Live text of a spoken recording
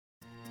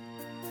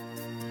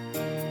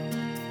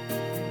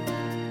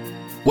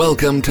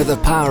Welcome to the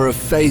Power of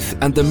Faith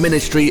and the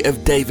ministry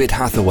of David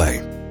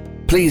Hathaway.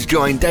 Please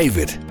join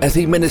David as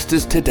he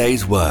ministers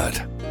today's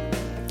word.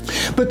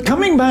 But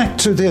coming back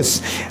to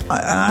this,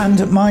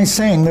 and my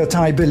saying that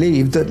I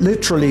believe that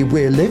literally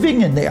we're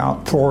living in the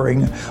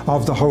outpouring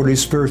of the Holy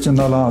Spirit in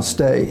the last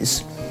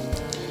days.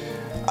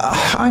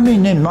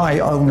 In my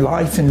own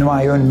life, in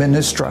my own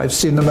ministry, I've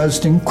seen the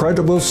most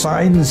incredible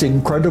signs,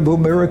 incredible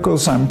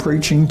miracles. I'm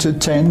preaching to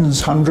tens,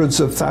 hundreds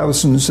of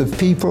thousands of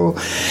people.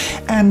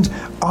 And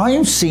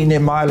I've seen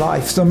in my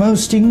life the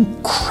most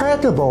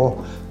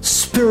incredible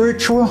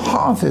spiritual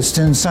harvest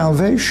in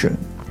salvation.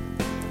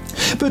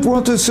 But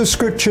what does the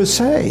scripture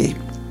say?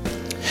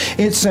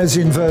 It says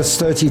in verse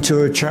 32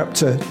 of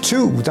chapter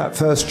 2, that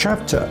first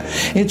chapter,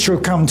 "It shall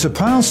come to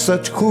pass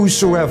that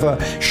whosoever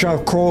shall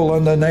call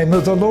on the name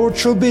of the Lord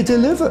shall be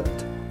delivered."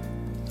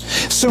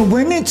 So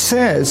when it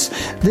says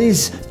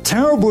these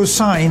terrible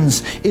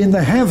signs in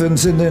the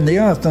heavens and in the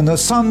earth, and the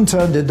sun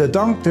turned into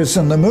darkness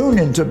and the moon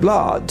into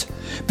blood,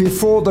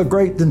 before the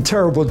great and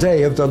terrible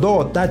day of the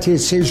Lord, that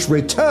is his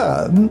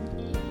return,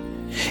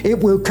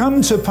 it will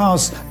come to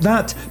pass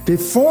that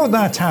before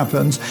that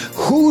happens,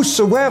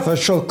 whosoever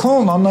shall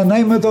call on the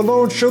name of the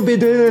Lord shall be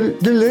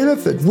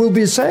delivered, will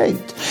be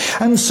saved.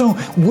 And so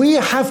we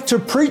have to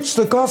preach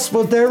the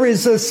gospel. There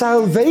is a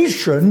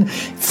salvation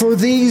for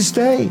these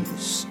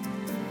days.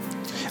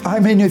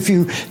 If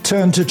you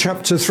turn to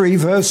chapter 3,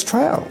 verse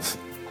 12,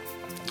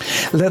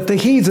 "Let the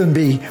heathen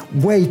be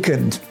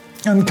wakened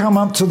and come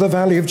up to the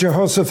valley of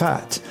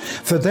Jehoshaphat,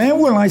 for there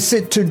will I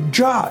sit to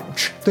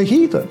judge the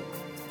heathen."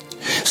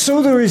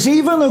 So there is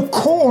even a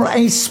call,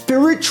 a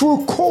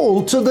spiritual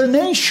call to the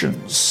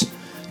nations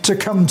to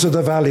come to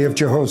the valley of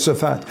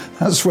Jehoshaphat.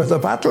 That's where the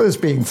battle is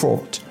being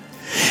fought.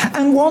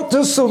 And what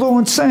does the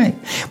Lord say?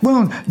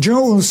 Well,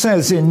 Joel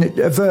says in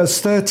verse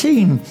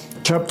 13,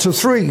 chapter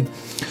 3,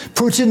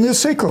 "Put in the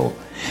sickle,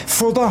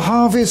 for the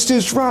harvest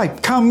is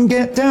ripe. Come,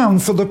 get down,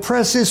 for the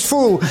press is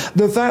full,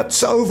 the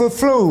vats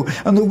overflow,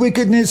 and the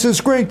wickedness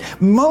is great.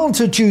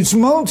 Multitudes,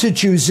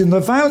 multitudes in the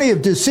valley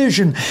of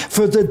decision,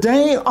 for the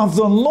day of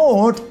the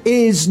Lord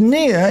is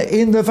near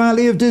in the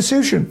valley of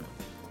decision."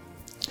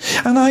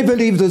 And I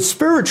believe that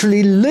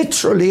spiritually,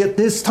 literally at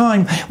this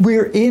time,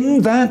 we're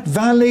in that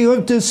valley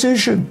of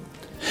decision.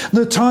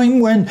 The time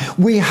when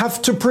we have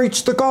to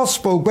preach the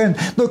gospel, when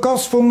the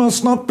gospel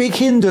must not be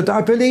hindered. I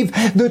believe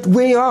that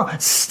we are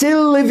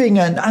still living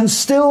in and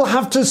still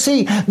have to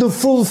see the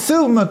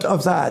fulfillment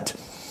of that.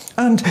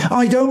 And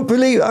I don't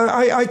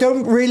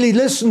really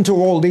listen to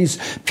all these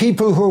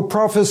people who are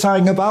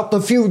prophesying about the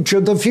future,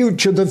 the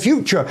future, the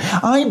future.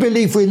 I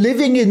believe we're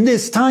living in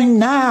this time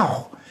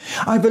now.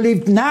 I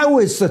believe now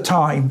is the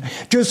time.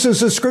 Just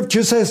as the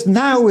scripture says,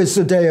 now is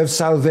the day of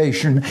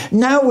salvation.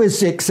 Now is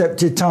the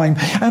accepted time.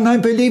 And I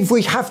believe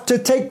we have to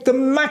take the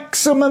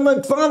maximum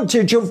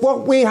advantage of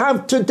what we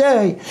have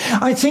today.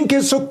 I think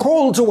it's a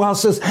call to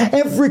us as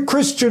every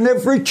Christian,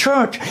 every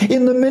church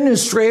in the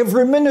ministry,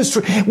 every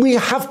ministry. We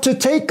have to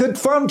take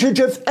advantage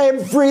of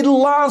every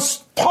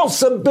last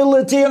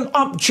possibility and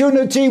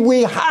opportunity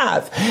we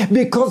have,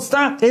 because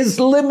that is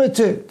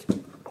limited.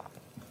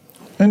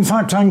 In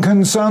fact, I'm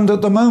concerned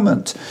at the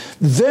moment,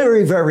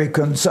 very, very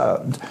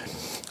concerned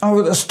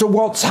as to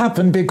what's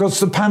happened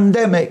because of the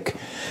pandemic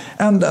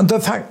and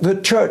the fact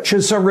that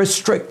churches are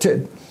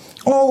restricted.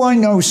 Oh, I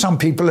know some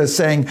people are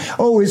saying,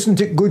 oh, isn't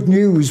it good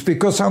news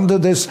because under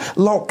this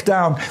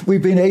lockdown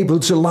we've been able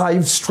to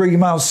live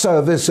stream our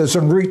services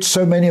and reach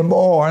so many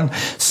more. And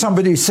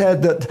somebody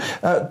said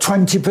that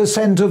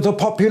 20% of the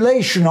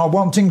population are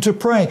wanting to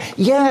pray.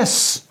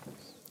 Yes.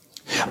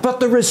 But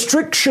the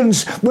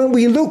restrictions, when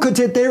we look at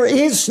it, there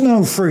is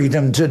no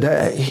freedom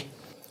today.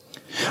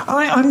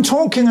 I'm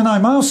talking and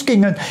I'm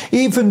asking, and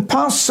even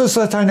pastors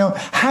that I know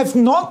have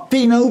not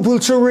been able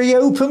to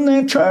reopen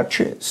their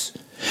churches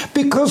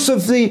because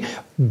of the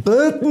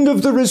burden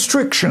of the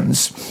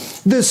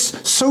restrictions, this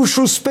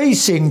social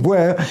spacing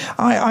where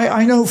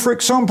I know, for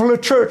example, a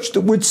church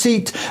that would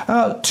seat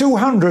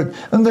 200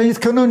 and they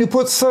can only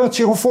put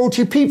 30 or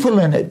 40 people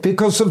in it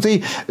because of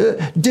the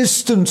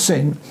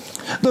distancing.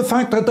 The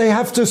fact that they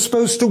have to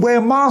supposed to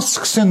wear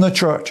masks in the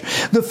church.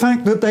 The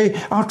fact that they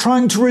are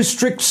trying to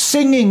restrict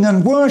singing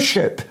and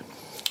worship.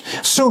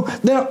 So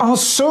there are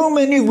so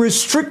many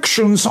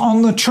restrictions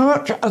on the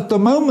church at the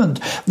moment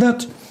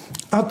that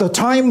at the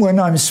time when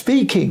I'm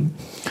speaking,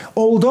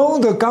 although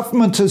the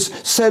government has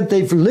said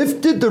they've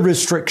lifted the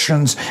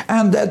restrictions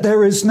and that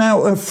there is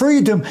now a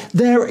freedom,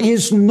 there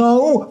is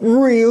no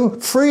real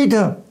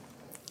freedom.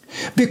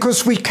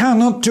 Because we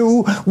cannot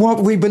do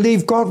what we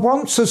believe God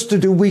wants us to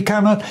do. We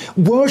cannot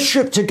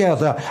worship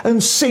together.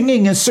 And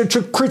singing is such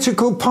a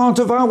critical part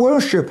of our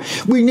worship.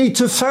 We need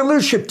to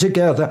fellowship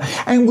together.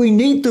 And we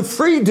need the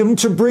freedom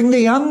to bring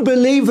the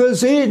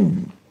unbelievers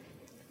in.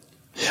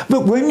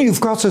 But when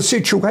you've got a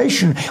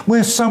situation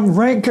where some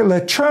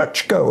regular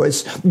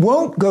churchgoers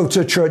won't go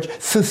to church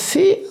for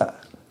fear,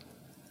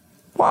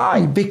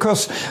 Why?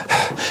 Because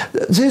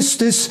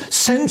this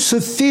sense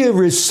of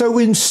fear is so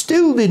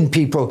instilled in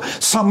people.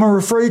 Some are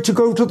afraid to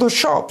go to the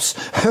shops,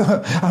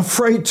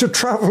 afraid to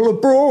travel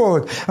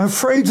abroad,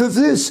 afraid of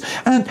this.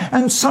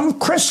 And some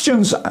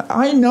Christians,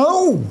 I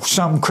know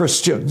some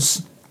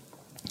Christians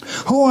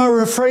who are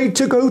afraid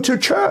to go to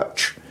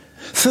church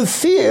for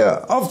fear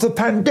of the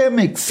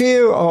pandemic,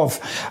 fear of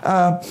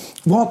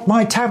what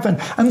might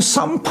happen. And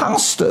some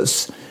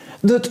pastors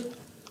that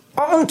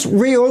aren't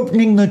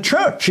reopening the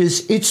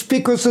churches, it's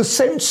because a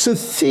sense of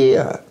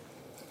fear.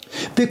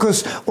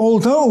 Because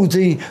although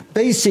the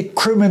basic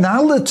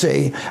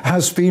criminality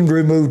has been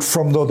removed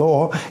from the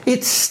law,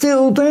 it's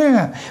still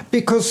there.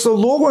 Because the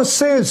law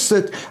says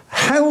that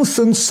health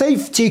and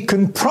safety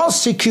can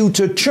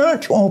prosecute a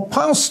church or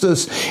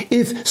pastors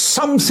if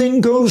something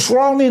goes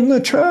wrong in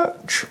the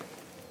church.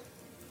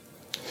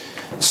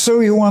 So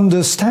you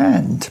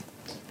understand,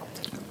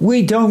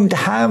 we don't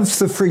have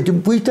the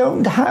freedom, we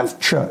don't have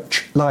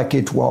church like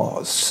it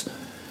was.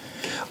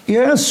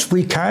 Yes,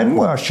 we can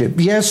worship,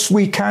 yes,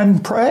 we can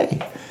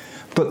pray,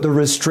 but the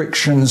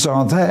restrictions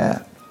are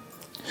there.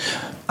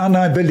 And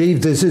I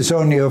believe this is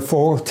only a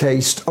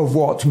foretaste of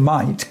what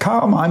might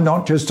come. I'm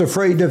not just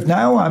afraid of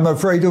now, I'm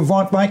afraid of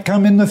what might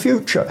come in the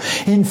future.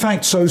 In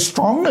fact, so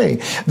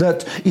strongly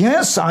that,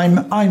 yes,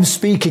 I'm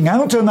speaking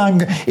out, and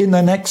I'm in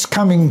the next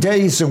coming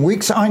days and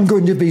weeks, I'm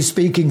going to be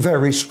speaking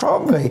very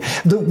strongly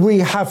that we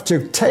have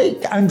to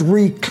take and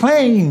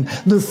reclaim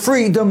the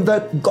freedom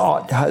that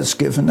God has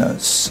given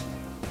us.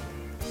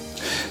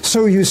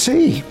 So you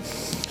see,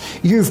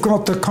 you've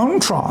got the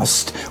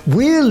contrast.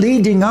 We're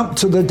leading up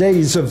to the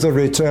days of the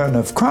return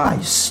of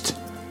Christ.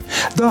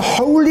 The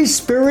Holy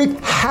Spirit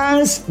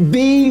has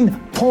been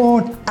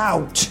poured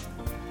out.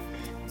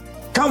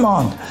 Come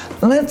on,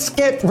 let's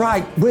get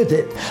right with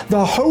it.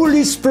 The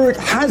Holy Spirit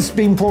has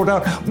been poured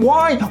out.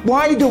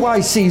 Why do I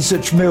see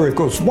such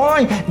miracles?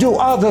 Why do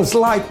others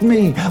like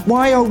me?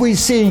 Why are we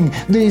seeing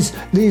these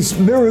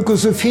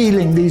miracles of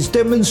healing, these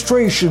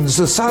demonstrations,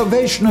 the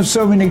salvation of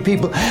so many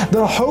people?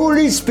 The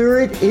Holy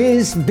Spirit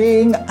is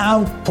being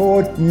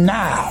outpoured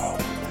now.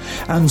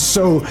 And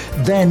so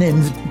then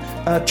in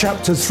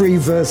chapter 3,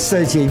 verse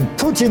 13,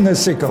 put in the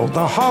sickle,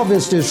 the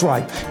harvest is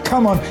ripe.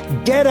 Come on,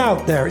 get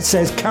out there. It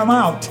says, come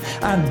out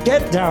and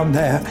get down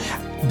there,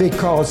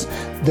 because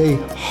the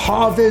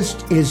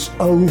harvest is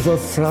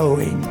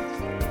overflowing.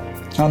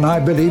 And I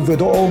believe with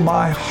all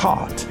my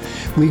heart,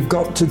 we've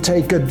got to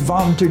take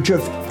advantage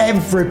of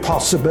every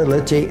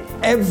possibility,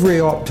 every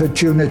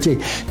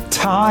opportunity.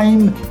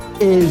 Time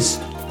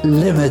is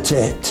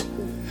limited.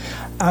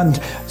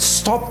 And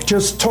stop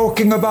just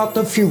talking about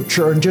the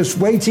future and just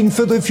waiting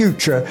for the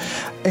future.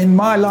 In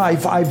my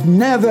life, I've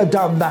never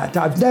done that.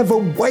 I've never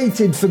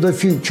waited for the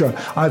future.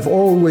 I've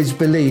always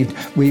believed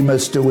we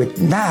must do it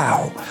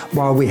now,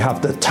 while we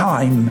have the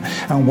time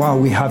and while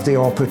we have the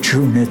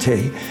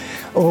opportunity.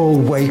 Oh,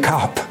 wake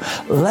up.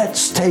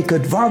 Let's take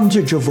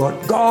advantage of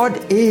what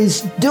God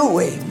is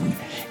doing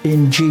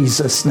in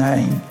Jesus'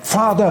 name.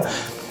 Father,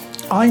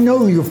 I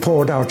know you've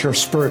poured out your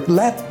Spirit.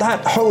 Let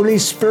that Holy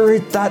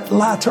Spirit, that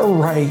latter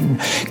rain,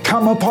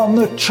 come upon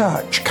the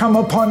church, come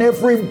upon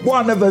every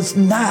one of us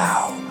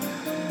now,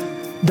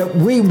 that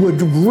we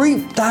would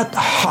reap that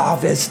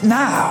harvest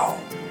now,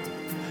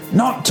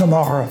 not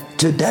tomorrow,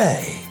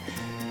 today.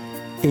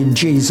 In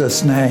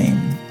Jesus'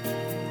 name,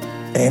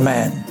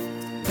 amen.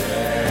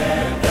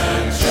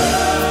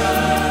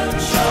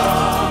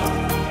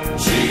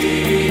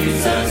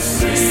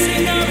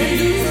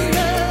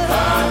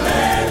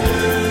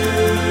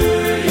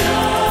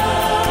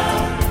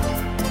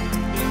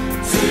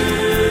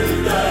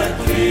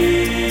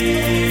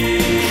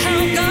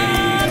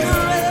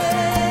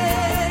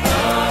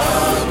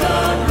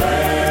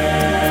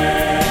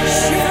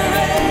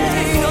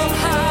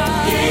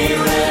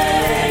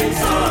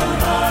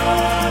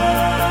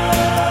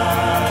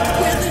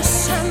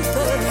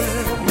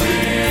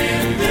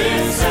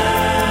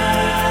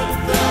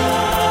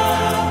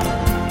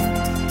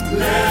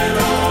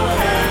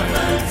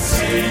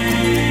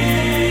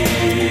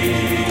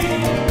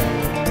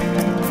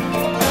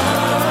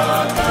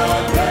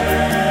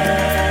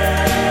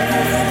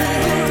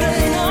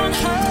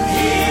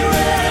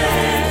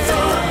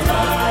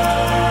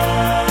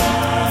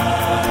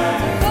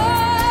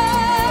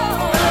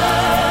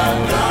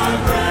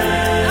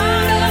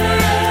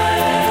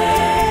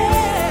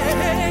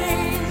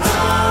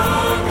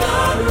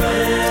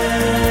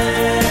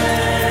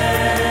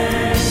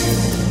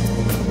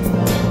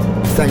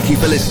 Thank you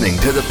for listening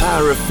to The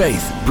Power of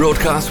Faith,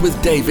 broadcast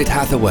with David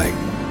Hathaway.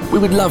 We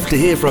would love to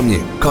hear from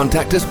you.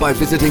 Contact us by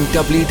visiting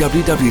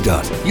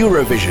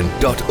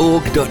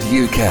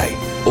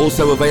www.eurovision.org.uk.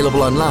 Also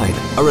available online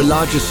are a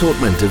large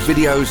assortment of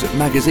videos,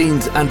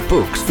 magazines and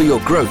books for your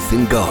growth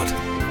in God.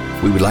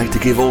 We would like to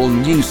give all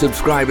new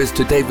subscribers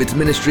to David's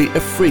ministry a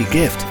free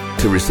gift.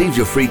 To receive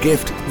your free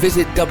gift,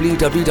 visit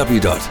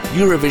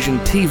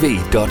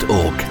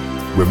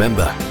www.eurovisiontv.org.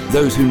 Remember,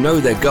 those who know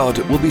their God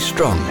will be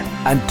strong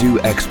and do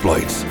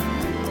exploits.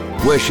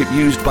 Worship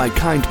used by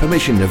kind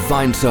permission of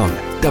Vinesong,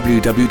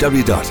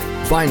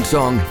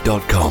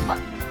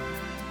 www.vinesong.com.